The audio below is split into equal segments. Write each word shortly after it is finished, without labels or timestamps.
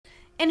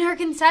In her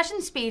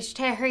concession speech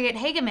to Harriet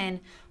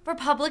Hageman,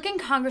 Republican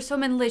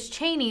Congresswoman Liz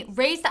Cheney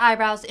raised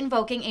eyebrows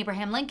invoking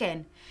Abraham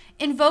Lincoln.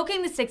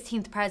 Invoking the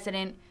 16th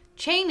president,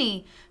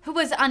 Cheney, who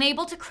was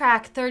unable to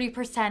crack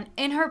 30%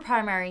 in her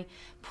primary,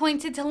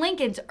 pointed to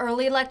Lincoln's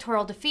early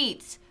electoral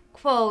defeats.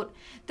 Quote,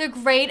 "The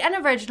great and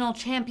original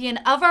champion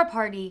of our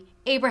party,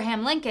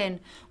 Abraham Lincoln,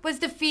 was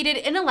defeated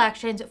in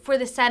elections for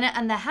the Senate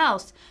and the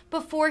House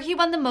before he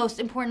won the most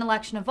important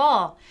election of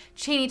all,"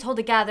 Cheney told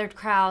a gathered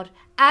crowd,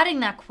 adding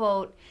that,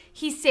 quote,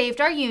 "He saved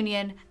our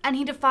Union and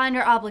he defined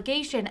our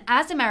obligation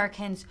as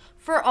Americans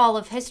for all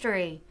of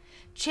history."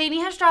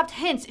 Cheney has dropped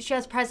hints she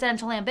has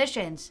presidential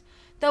ambitions.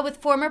 Though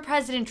with former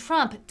President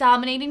Trump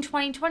dominating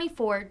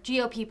 2024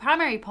 GOP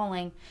primary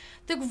polling,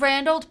 the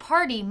grand old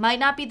party might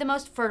not be the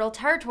most fertile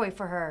territory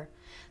for her.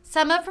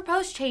 Some have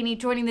proposed Cheney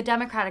joining the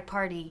Democratic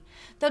Party,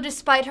 though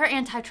despite her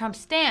anti-Trump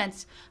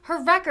stance, her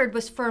record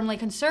was firmly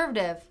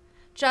conservative.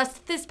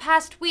 Just this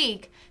past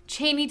week,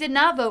 Cheney did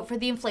not vote for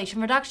the Inflation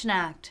Reduction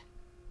Act.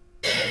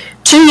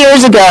 2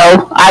 years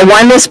ago, I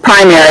won this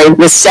primary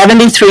with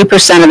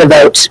 73% of the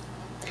vote.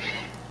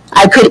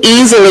 I could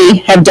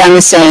easily have done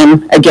the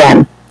same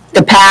again.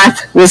 The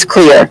path was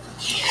clear.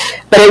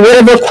 But it would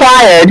have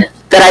required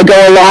that I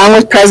go along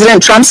with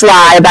President Trump's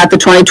lie about the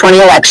 2020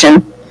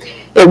 election.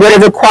 It would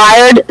have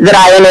required that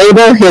I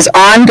enable his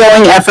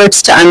ongoing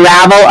efforts to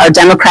unravel our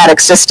democratic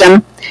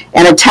system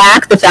and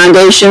attack the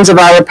foundations of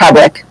our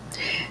republic.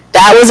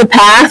 That was a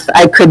path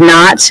I could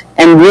not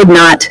and would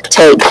not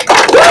take.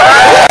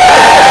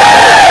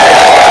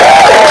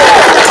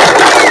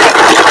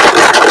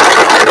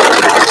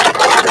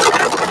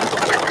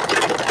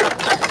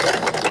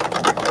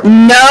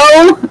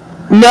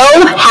 No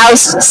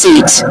House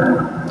seat,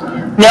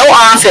 no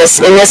office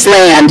in this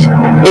land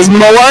is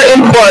more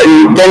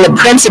important than the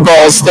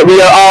principles that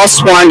we are all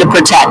sworn to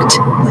protect.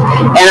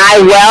 And I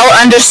well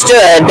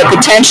understood the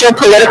potential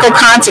political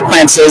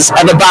consequences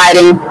of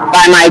abiding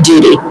by my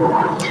duty.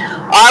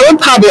 Our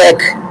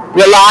republic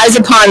relies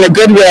upon the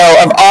goodwill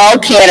of all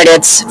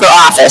candidates for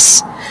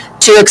office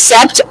to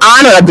accept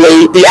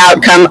honorably the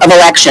outcome of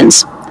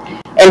elections.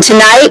 And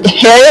tonight,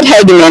 Harriet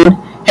Hageman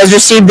has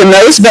received the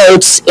most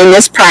votes in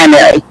this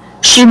primary.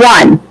 She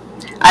won.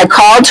 I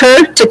called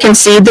her to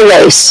concede the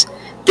race.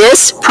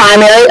 This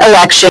primary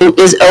election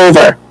is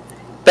over,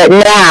 but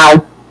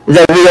now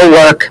the real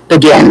work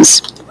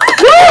begins.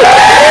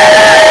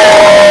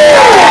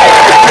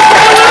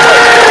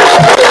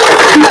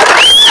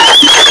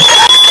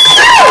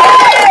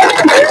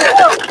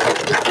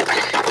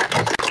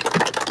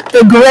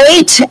 The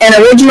great and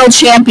original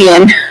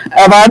champion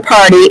of our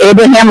party,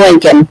 Abraham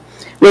Lincoln,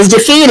 was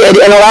defeated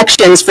in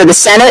elections for the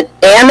Senate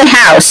and the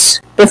House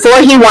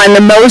before he won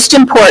the most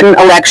important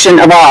election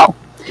of all.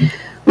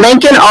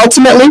 Lincoln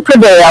ultimately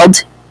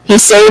prevailed, he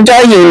saved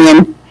our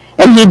Union,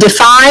 and he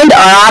defined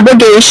our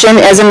obligation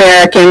as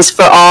Americans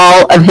for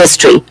all of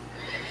history.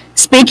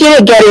 Speaking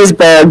at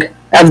Gettysburg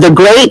of the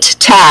great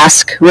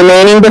task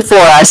remaining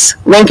before us,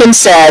 Lincoln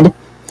said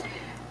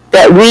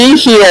that we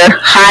here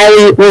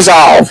highly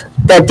resolve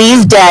that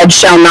these dead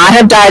shall not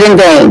have died in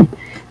vain,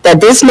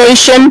 that this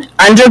nation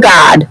under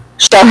God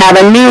shall have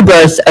a new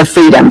birth of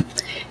freedom,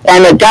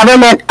 and the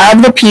government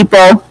of the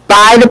people,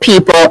 by the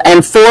people,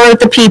 and for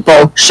the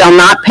people shall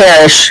not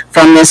perish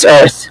from this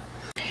earth.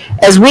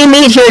 As we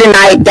meet here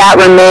tonight, that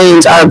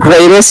remains our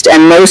greatest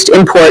and most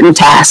important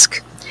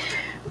task.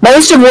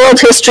 Most of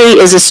world history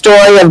is a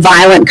story of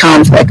violent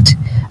conflict,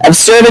 of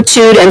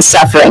servitude and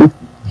suffering.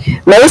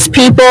 Most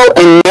people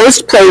in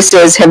most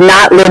places have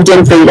not lived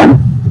in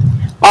freedom.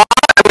 Our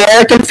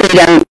American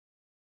freedom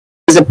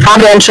is a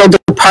providential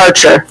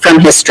departure from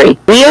history.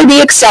 We are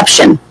the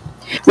exception.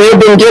 We have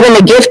been given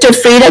the gift of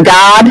freedom by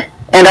God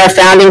and our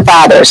founding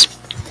fathers.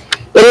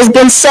 It has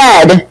been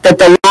said that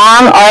the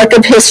long arc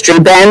of history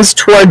bends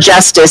toward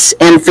justice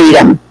and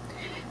freedom.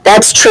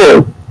 That's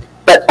true,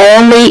 but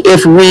only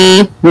if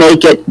we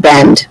make it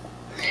bend.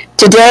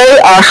 Today,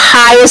 our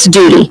highest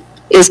duty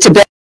is to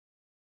bend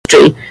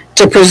history,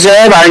 to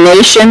preserve our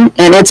nation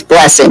and its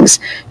blessings,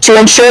 to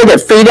ensure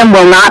that freedom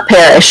will not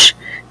perish,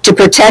 to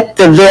protect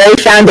the very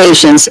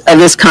foundations of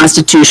this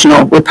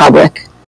constitutional republic.